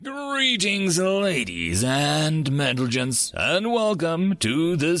Greetings, ladies and gents, and welcome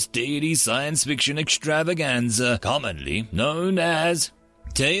to this daily science fiction extravaganza, commonly known as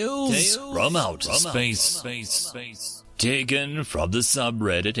Tales from Outer Space. Taken from the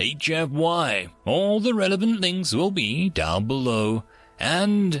subreddit HFY. All the relevant links will be down below.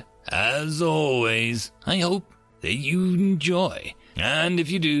 And, as always, I hope that you enjoy. And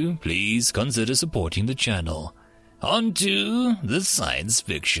if you do, please consider supporting the channel. On to the science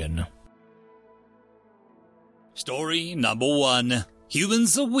fiction. Story number 1.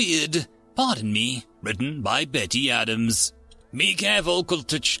 Humans are weird. Pardon me. Written by Betty Adams. Be careful,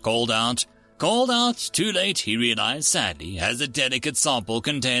 Kultich called out. Called out too late, he realized sadly, as a delicate sample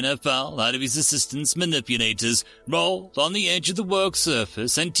container fell out of his assistant's manipulators, rolled on the edge of the work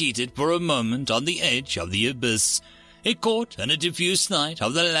surface, and teetered for a moment on the edge of the abyss. It caught in a diffuse light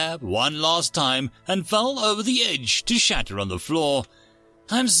of the lab one last time and fell over the edge to shatter on the floor.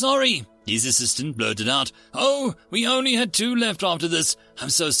 I'm sorry, his assistant blurted out. Oh, we only had 2 left after this. I'm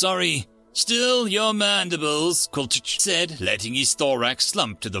so sorry. Still your mandibles, Kultich said, letting his thorax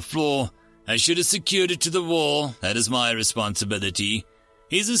slump to the floor. I should have secured it to the wall. That is my responsibility.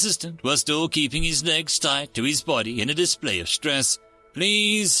 His assistant was still keeping his legs tight to his body in a display of stress.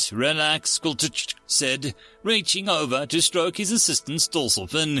 Please relax, Kultich said, reaching over to stroke his assistant's dorsal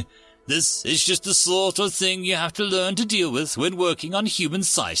fin. This is just the sort of thing you have to learn to deal with when working on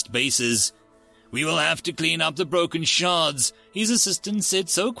human-sized bases. We will have to clean up the broken shards, his assistant said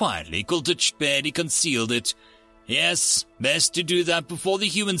so quietly Kultich barely concealed it. Yes, best to do that before the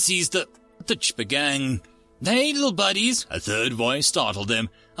human sees the... Kultich began. Hey, little buddies, a third voice startled them.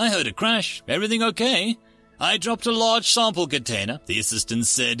 I heard a crash. Everything okay? I dropped a large sample container, the assistant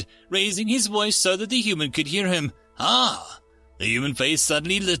said, raising his voice so that the human could hear him. Ah! The human face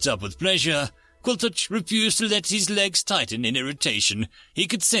suddenly lit up with pleasure. Kultich refused to let his legs tighten in irritation. He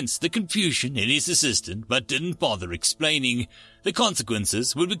could sense the confusion in his assistant, but didn't bother explaining. The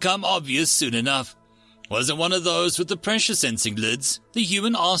consequences would become obvious soon enough. Was it one of those with the pressure-sensing lids? The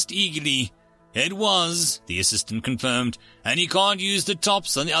human asked eagerly. It was, the assistant confirmed, and you can't use the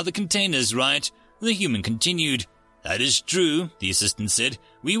tops on the other containers, right? The human continued. That is true, the assistant said.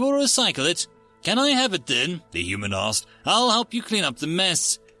 We will recycle it. Can I have it then? The human asked. I'll help you clean up the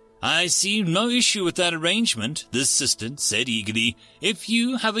mess. I see no issue with that arrangement, the assistant said eagerly, if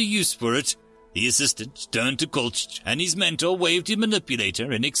you have a use for it. The assistant turned to Kultich, and his mentor waved his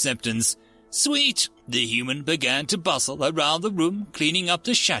manipulator in acceptance. Sweet! The human began to bustle around the room, cleaning up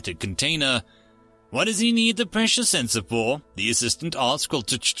the shattered container. What does he need the pressure sensor for? The assistant asked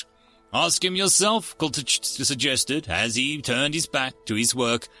Kultich. Ask him yourself, Kultich suggested, as he turned his back to his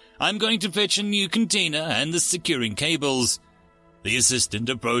work. I'm going to fetch a new container and the securing cables. The assistant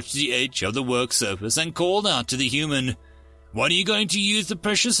approached the edge of the work surface and called out to the human. What are you going to use the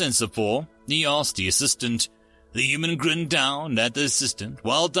pressure sensor for? He asked the assistant. The human grinned down at the assistant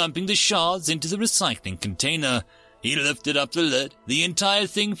while dumping the shards into the recycling container. He lifted up the lid, the entire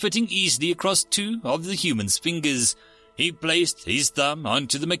thing fitting easily across 2 of the human's fingers. He placed his thumb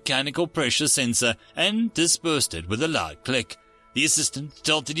onto the mechanical pressure sensor and dispersed it with a loud click. The assistant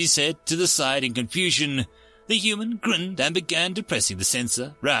tilted his head to the side in confusion. The human grinned and began depressing the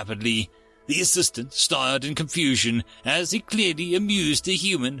sensor rapidly. The assistant stared in confusion as he clearly amused the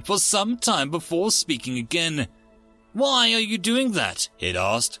human for some time before speaking again. Why are you doing that? It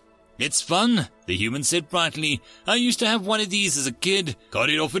asked. It's fun, the human said brightly. I used to have one of these as a kid. Got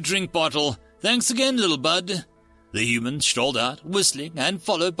it off a drink bottle. Thanks again, little bud. The human strolled out, whistling, and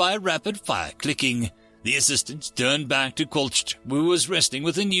followed by a rapid-fire clicking. The assistant turned back to Kultich, who was wrestling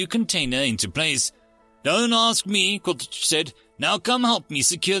with a new container into place. Don't ask me, Kultich said. Now come help me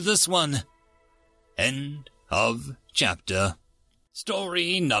secure this one. End of chapter.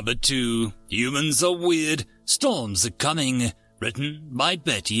 Story number 2. Humans are weird. Storms are coming. Written by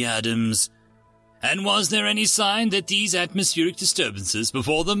Betty Adams. And was there any sign that these atmospheric disturbances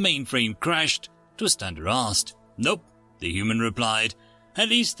before the mainframe crashed? Twistander asked. Nope, the human replied. At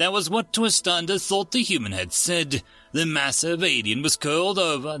least that was what Twistander thought the human had said. The massive alien was curled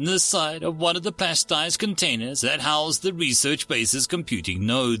over on the side of one of the plastized containers that housed the research base's computing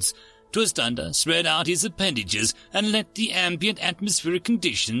nodes. Twistander spread out his appendages and let the ambient atmospheric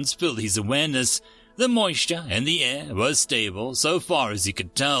conditions fill his awareness. The moisture in the air was stable so far as he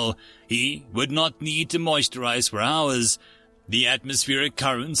could tell. He would not need to moisturize for hours. The atmospheric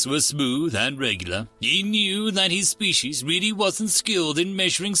currents were smooth and regular. He knew that his species really wasn't skilled in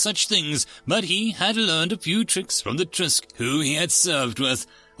measuring such things, but he had learned a few tricks from the Trisk who he had served with.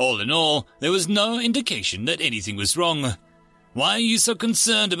 All in all, there was no indication that anything was wrong. Why are you so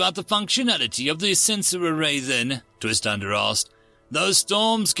concerned about the functionality of the sensor array then? Twistander asked. "Those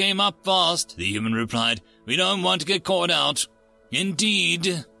storms came up fast," the human replied. "We don't want to get caught out."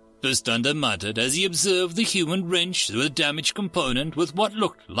 "Indeed," Twistunder muttered as he observed the human wrench the damaged component with what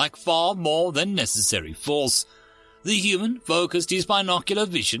looked like far more than necessary force. The human focused his binocular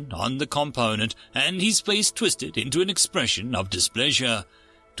vision on the component, and his face twisted into an expression of displeasure.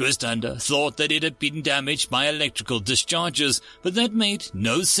 Twistunder thought that it had been damaged by electrical discharges, but that made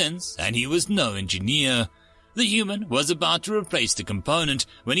no sense, and he was no engineer. The human was about to replace the component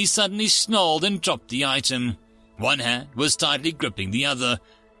when he suddenly snarled and dropped the item. One hand was tightly gripping the other.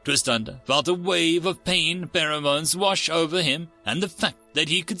 Twistunder felt a wave of pain pheromones wash over him, and the fact that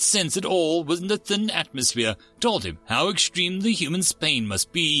he could sense it all in the thin atmosphere told him how extreme the human's pain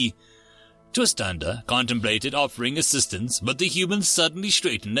must be. Twistunder contemplated offering assistance, but the human suddenly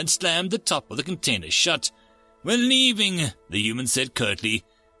straightened and slammed the top of the container shut. "We're leaving," the human said curtly.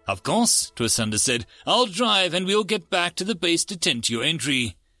 "Of course," Twistunder said. "I'll drive and we'll get back to the base to tend to your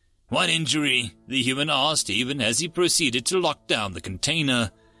injury." "What injury?" the human asked, even as he proceeded to lock down the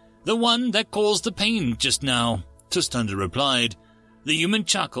container. "The one that caused the pain just now," Twistunder replied. The human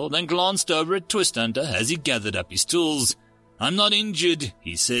chuckled and glanced over at Twistunder as he gathered up his tools. "I'm not injured,"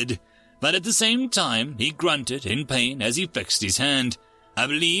 he said, but at the same time he grunted in pain as he flexed his hand. "I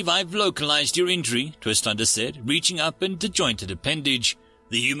believe I've localized your injury," Twistunder said, reaching up into the jointed appendage.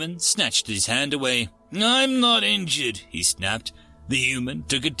 The human snatched his hand away. "I'm not injured," he snapped. The human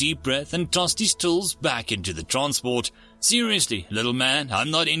took a deep breath and tossed his tools back into the transport. "Seriously, little man,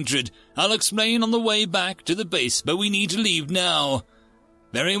 I'm not injured. I'll explain on the way back to the base, but we need to leave now."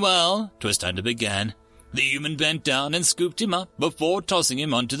 "Very well," Twistunder began. The human bent down and scooped him up before tossing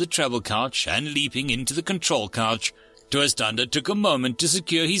him onto the travel couch and leaping into the control couch. Twistunder took a moment to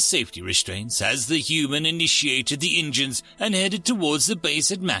secure his safety restraints as the human initiated the engines and headed towards the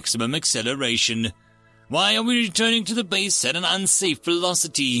base at maximum acceleration. "Why are we returning to the base at an unsafe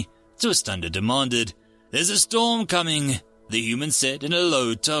velocity?" Twistunder demanded. "There's a storm coming," the human said in a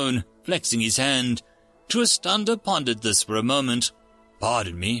low tone, flexing his hand. Twistunder pondered this for a moment.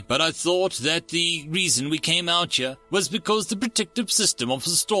 "Pardon me, but I thought that the reason we came out here was because the protective system of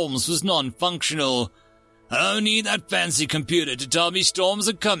the storms was non-functional." "I don't need that fancy computer to tell me storms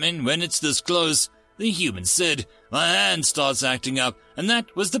are coming when it's this close," the human said. "My hand starts acting up, and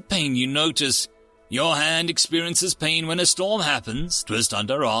that was the pain you notice." "Your hand experiences pain when a storm happens?"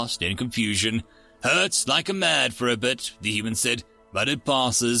 Twistunder asked in confusion. "Hurts like a mad for a bit," the human said, "but it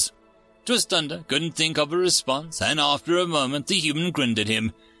passes." Twistunder couldn't think of a response, and after a moment the human grinned at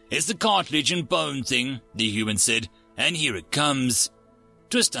him. "It's the cartilage and bone thing," the human said, "and here it comes."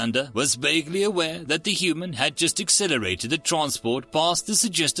 Twistunder was vaguely aware that the human had just accelerated the transport past the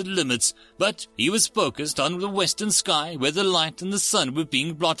suggested limits, but he was focused on the western sky where the light and the sun were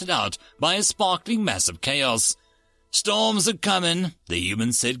being blotted out by a sparkling mass of chaos. "Storms are coming," the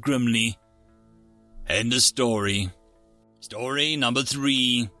human said grimly. End of story. Story number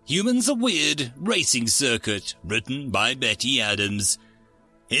 3. Humans Are Weird Racing Circuit, written by Betty Adams.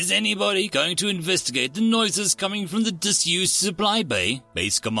 "Is anybody going to investigate the noises coming from the disused supply bay?"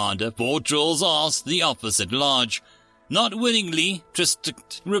 Base Commander Fortrulls asked the office at large. "Not willingly," Trisk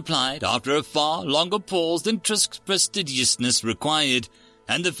replied after a far longer pause than Trisk's fastidiousness required.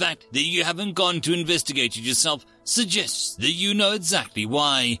 "And the fact that you haven't gone to investigate it yourself suggests that you know exactly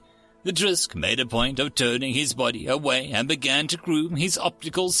why." The Trisk made a point of turning his body away and began to groom his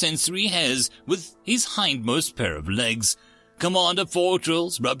optical sensory hairs with his hindmost pair of legs. Commander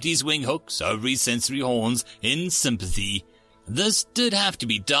Fortrulls rubbed his wing hooks over his sensory horns in sympathy. "This did have to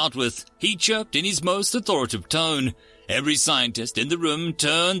be dealt with," he chirped in his most authoritative tone. Every scientist in the room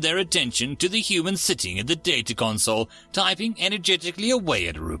turned their attention to the human sitting at the data console, typing energetically away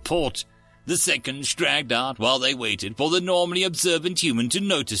at a report. The seconds dragged out while they waited for the normally observant human to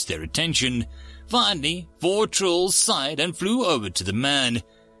notice their attention. Finally, Fortrulls sighed and flew over to the man.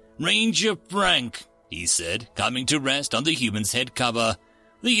 "Ranger Frank," he said, coming to rest on the human's head cover.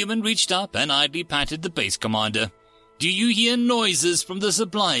 The human reached up and idly patted the base commander. "Do you hear noises from the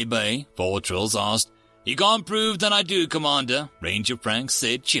supply bay?" Fortrulls asked. "You can't prove that I do, Commander," Ranger Frank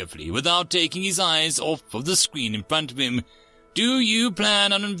said cheerfully without taking his eyes off of the screen in front of him. "Do you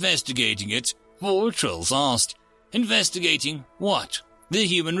plan on investigating it?" Fortrulls asked. "Investigating what?" the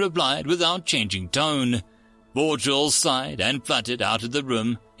human replied without changing tone. Fortrulls sighed and fluttered out of the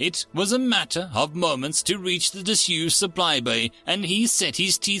room. It was a matter of moments to reach the disused supply bay, and he set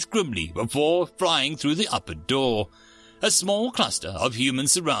his teeth grimly before flying through the upper door. A small cluster of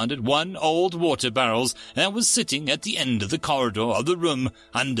humans surrounded one old water barrels and was sitting at the end of the corridor of the room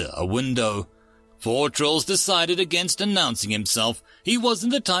under a window. Fortrolls decided against announcing himself. He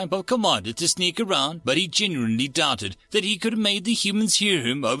wasn't the type of commander to sneak around, but he genuinely doubted that he could have made the humans hear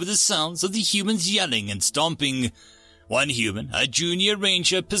him over the sounds of the humans yelling and stomping. One human, a junior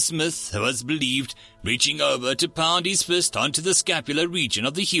ranger, Pismith, was believed, reaching over to pound his fist onto the scapular region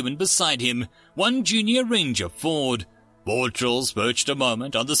of the human beside him, one junior ranger, Ford. Fortrolls perched a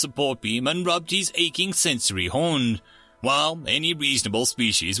moment on the support beam and rubbed his aching sensory horn. While any reasonable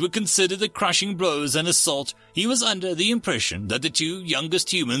species would consider the crushing blows an assault, he was under the impression that the two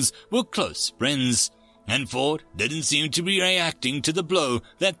youngest humans were close friends, and Ford didn't seem to be reacting to the blow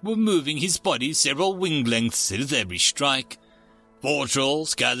that were moving his body several wing lengths with every strike.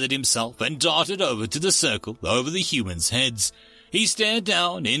 Fortrolls gathered himself and darted over to the circle over the humans' heads. He stared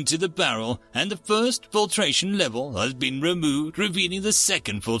down into the barrel, and the first filtration level had been removed, revealing the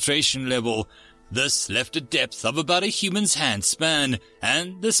second filtration level. This left a depth of about a human's hand span,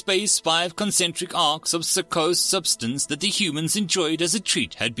 and the space 5 concentric arcs of succose substance that the humans enjoyed as a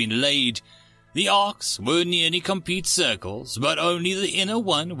treat had been laid. The arcs were nearly complete circles, but only the inner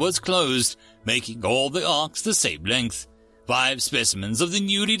one was closed, making all the arcs the same length. 5 specimens of the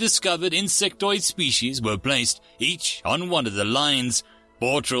newly discovered insectoid species were placed, each on one of the lines.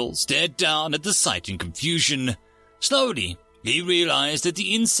 Fortrolls stared down at the sight in confusion. Slowly, he realized that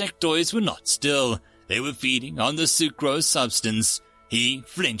the insectoids were not still. They were feeding on the sucrose substance. He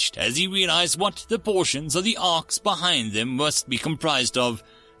flinched as he realized what the portions of the arcs behind them must be comprised of.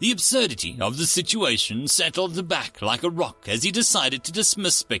 The absurdity of the situation settled back like a rock as he decided to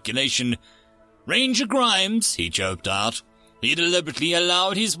dismiss speculation. "Ranger Grimes," he choked out. He deliberately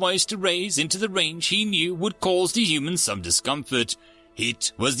allowed his voice to raise into the range he knew would cause the humans some discomfort.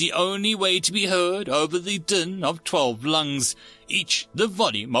 It was the only way to be heard over the din of 12 lungs, each the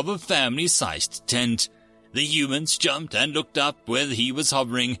volume of a family-sized tent. The humans jumped and looked up where he was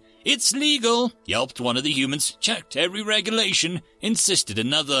hovering. "It's legal," yelped one of the humans. "Checked every regulation," insisted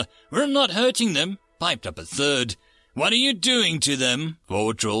another. "We're not hurting them," piped up a third. "What are you doing to them?"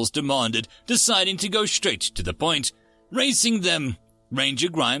 Fortrolls demanded, deciding to go straight to the point. "Racing them," Ranger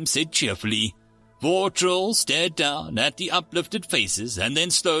Grimes said cheerfully. Fortrolls stared down at the uplifted faces and then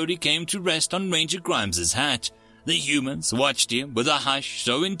slowly came to rest on Ranger Grimes's hat. The humans watched him with a hush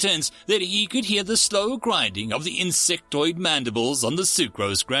so intense that he could hear the slow grinding of the insectoid mandibles on the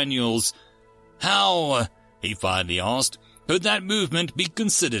sucrose granules. "How," he finally asked, "could that movement be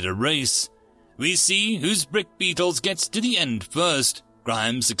considered a race?" "We see whose brick beetles gets to the end first,"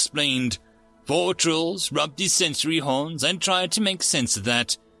 Grimes explained. Fortrolls rubbed his sensory horns and tried to make sense of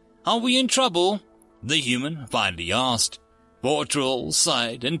that. "Are we in trouble?" the human finally asked. Fortrolls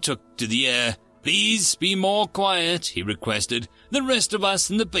sighed and took to the air. "Please be more quiet," he requested. "The rest of us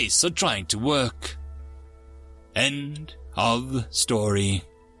in the base are trying to work." End of story.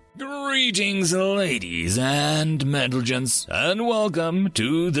 Greetings, ladies and gents, and welcome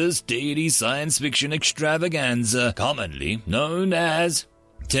to this daily science fiction extravaganza, commonly known as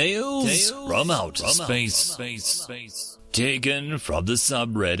Tales from Outer Space. Taken from the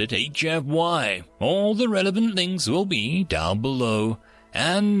subreddit HFY. All the relevant links will be down below.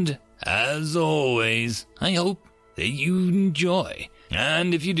 And, as always, I hope that you enjoy.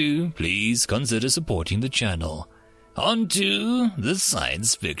 And if you do, please consider supporting the channel. On to the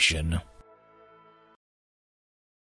science fiction.